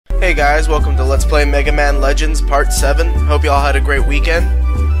Hey guys, welcome to Let's Play Mega Man Legends Part 7. Hope you all had a great weekend.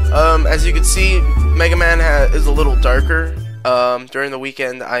 As you can see, Mega Man is a little darker. During the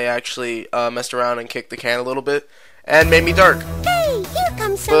weekend, I actually messed around and kicked the can a little bit, and made me dark. Hey, here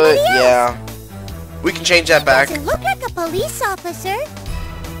comes somebody else. Yeah, we can change that back. Doesn't look like a police officer.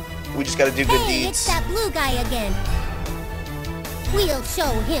 We just gotta do good deeds. It's that blue guy again. We'll show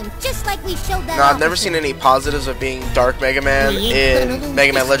him, just like we showed that Now, I've officer. never seen any positives of being Dark Mega Man in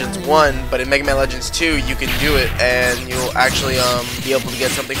Mega Man Legends 1, but in Mega Man Legends 2, you can do it, and you'll actually be able to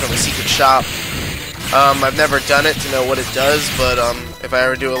get something from a secret shop. I've never done it to know what it does, but if I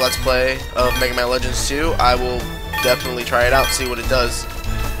ever do a Let's Play of Mega Man Legends 2, I will definitely try it out and see what it does.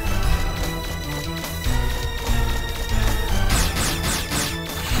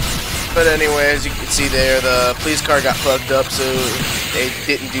 But anyway, as you can see there, the police car got fucked up, so they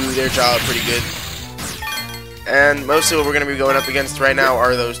didn't do their job pretty good. And mostly what we're going to be going up against right now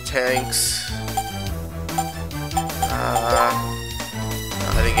are those tanks. I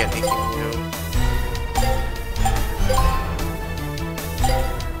didn't get anything new.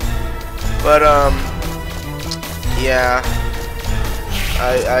 But, yeah.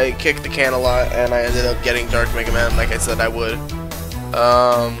 I kicked the can a lot, and I ended up getting Dark Mega Man like I said I would.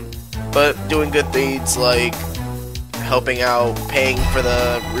 But doing good deeds like helping out, paying for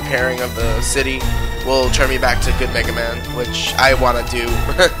the repairing of the city will turn me back to good Mega Man, which I want to do.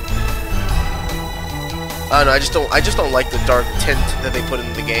 I don't know, I just don't like the dark tint that they put in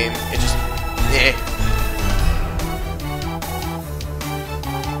the game. It just, eh.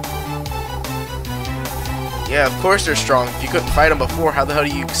 Yeah, of course they're strong. If you couldn't fight them before, how the hell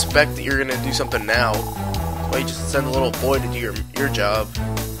do you expect that you're gonna do something now? Why you just send a little boy to do your job?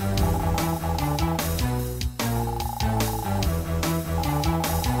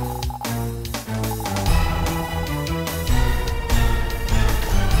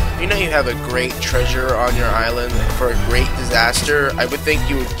 You know you have a great treasure on your island for a great disaster. I would think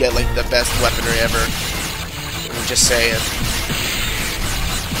you would get like the best weaponry ever. I'm just saying.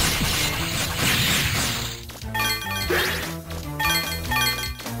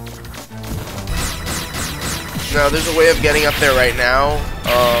 Now there's a way of getting up there right now.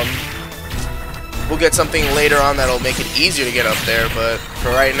 We'll get something later on that'll make it easier to get up there, but for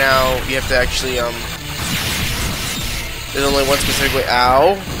right now you have to actually there's only one specific way.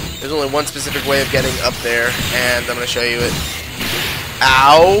 Ow! There's only one specific way of getting up there, and I'm going to show you it.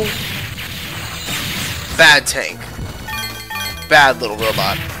 Ow! Bad tank. Bad little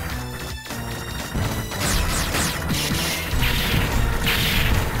robot.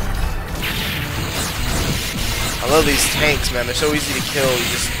 I love these tanks, man. They're so easy to kill.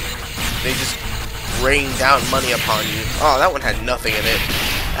 They just rain down money upon you. Oh, that one had nothing in it.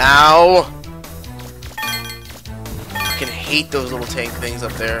 Ow! I hate those little tank things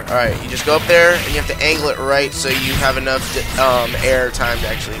up there. Alright, you just go up there and you have to angle it right so you have enough air time to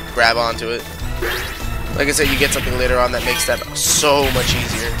actually grab onto it. Like I said, you get something later on that makes that so much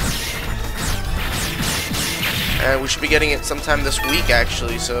easier. And we should be getting it sometime this week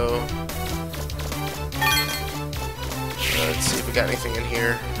actually, so let's see if we got anything in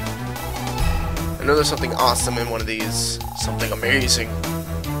here. I know there's something awesome in one of these. Something amazing.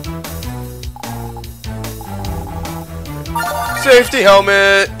 Safety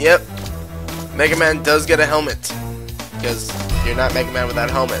helmet! Yep. Mega Man does get a helmet. Because you're not Mega Man without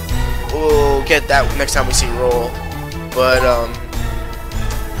a helmet. We'll get that next time we see Roll. But,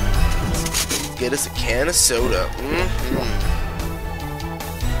 get us a can of soda.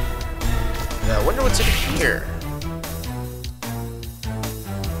 Now, I wonder what's in here.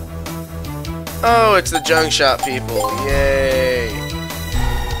 Oh, it's the junk shop people. Yay!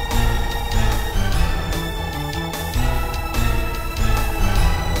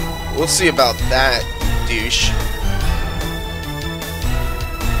 We'll see about that, douche.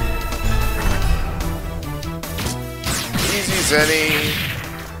 Easy, Zenny.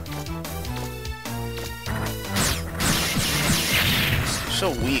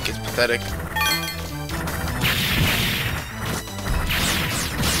 So weak, it's pathetic.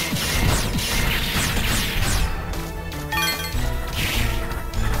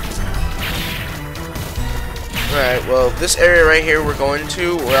 Alright, well, this area right here we're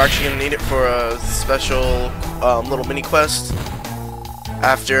actually going to need it for a special little mini quest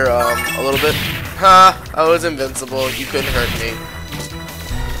after a little bit. Ha! I was invincible. You couldn't hurt me.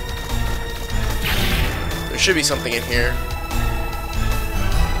 There should be something in here.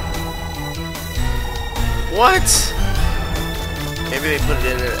 What? Maybe they put it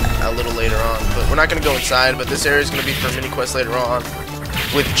in a little later on, but we're not going to go inside, but this area is going to be for a mini quest later on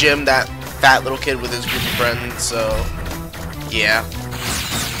with Jim, that fat little kid with his group of friends, so yeah.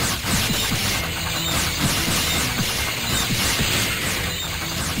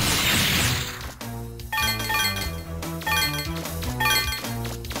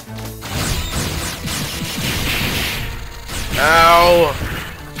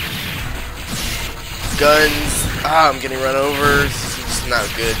 guns. Ah, I'm getting run over. It's not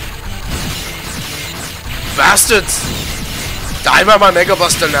good. Bastards! Die by my Mega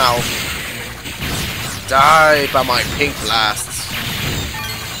Buster now. Die by my pink blasts.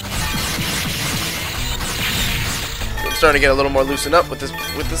 I'm starting to get a little more loosened up with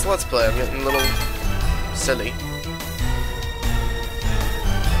this Let's Play. I'm getting a little silly.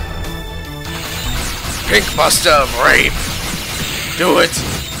 Pink Buster of Rape! Do it!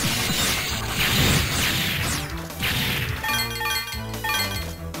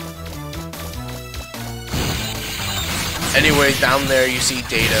 Anyway, down there you see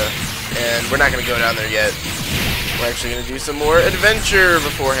Data, and we're not going to go down there yet. We're actually going to do some more adventure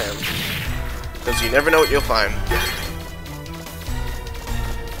beforehand, because you never know what you'll find.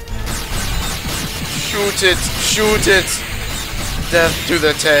 Shoot it! Shoot it! Death to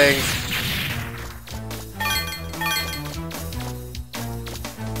the tank!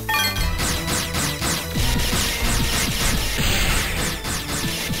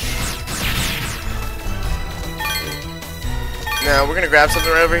 Now we're gonna grab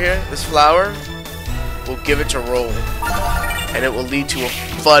something right over here. This flower, we'll give it to roll, and it will lead to a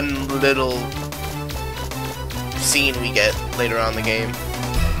fun little scene we get later on in the game.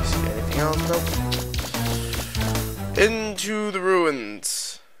 See anything else? Nope. Into the ruins.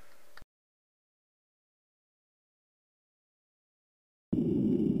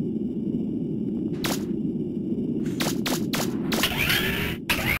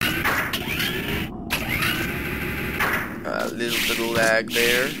 A little bit of lag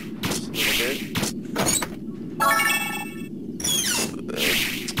there, just a little bit.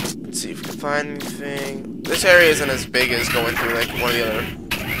 Let's see if we can find anything. This area isn't as big as going through like one of the other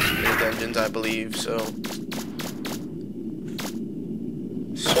dungeons, I believe. So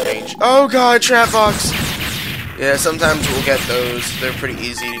strange. Oh god, trap box. Yeah, sometimes we'll get those. They're pretty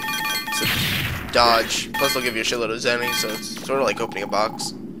easy to dodge. Plus, they'll give you a shitload of zenny, so it's sort of like opening a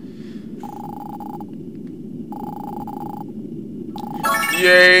box.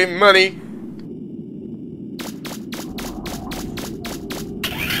 Yay, money!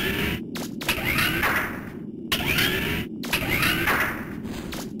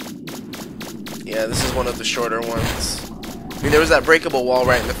 Yeah, this is one of the shorter ones. I mean, there was that breakable wall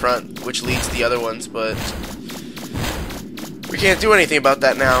right in the front, which leads to the other ones, but we can't do anything about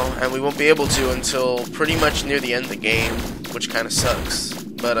that now, and we won't be able to until pretty much near the end of the game, which kind of sucks.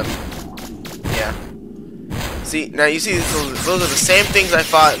 But, yeah. See, now you see, those are the same things I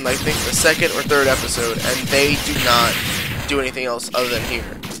fought in, I think, the second or third episode, and they do not do anything else other than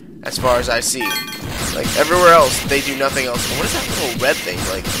here, as far as I see. Like, everywhere else, they do nothing else. What is that little red thing,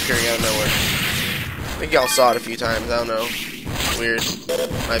 like, appearing out of nowhere? I think y'all saw it a few times, I don't know. Weird.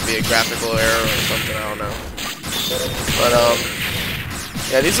 Might be a graphical error or something, I don't know. But,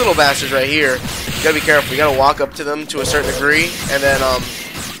 yeah, these little bastards right here, you gotta be careful. You gotta walk up to them to a certain degree, and then,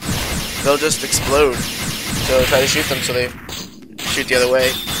 they'll just explode. So try to shoot them so they shoot the other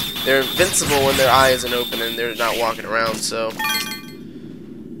way. They're invincible when their eye isn't open and they're not walking around, so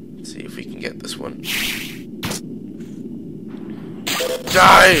let's see if we can get this one.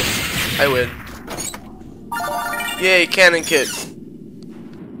 Die! I win. Yay, cannon kit.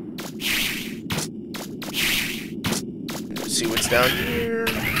 Let's see what's down here.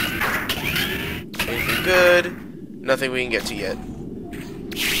 Anything good? Nothing we can get to yet.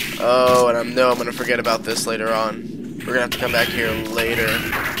 Oh, and I know I'm gonna forget about this later on. We're gonna have to come back here later.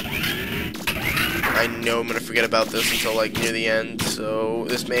 I know I'm gonna forget about this until like near the end, so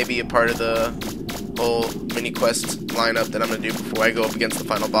this may be a part of the whole mini quest lineup that I'm gonna do before I go up against the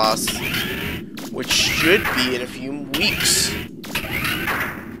final boss, which should be in a few weeks.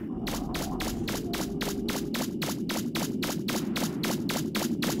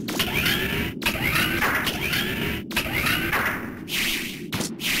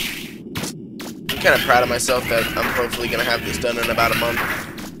 I'm kind of proud of myself that I'm hopefully going to have this done in about a month.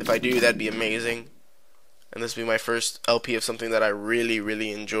 If I do, that'd be amazing. And this will be my first LP of something that I really,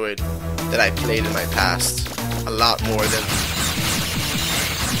 really enjoyed, that I played in my past a lot more than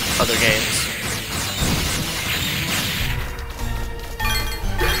other games.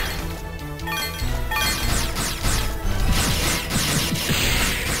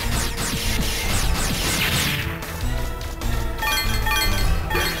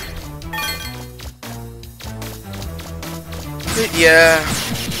 But yeah,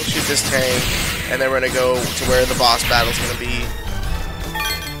 we'll shoot this tank, and then we're gonna go to where the boss battle's gonna be.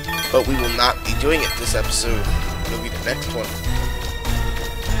 But we will not be doing it this episode. It'll be the next one.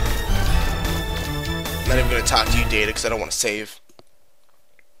 I'm not even gonna talk to you, Data, because I don't want to save.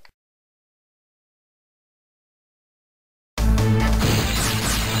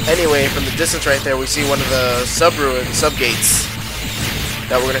 Anyway, from the distance right there, we see one of the sub-gates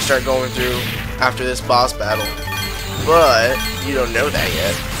that we're going to start going through after this boss battle. But you don't know that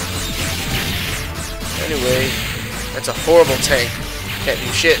yet. Anyway, that's a horrible tank. Can't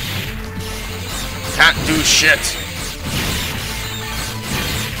do shit. Can't do shit.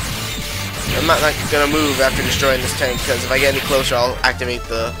 I'm not going to move after destroying this tank, because if I get any closer, I'll activate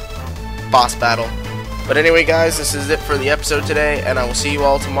the boss battle. But anyway, guys, this is it for the episode today, and I will see you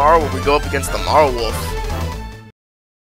all tomorrow when we go up against the Marl Wolf.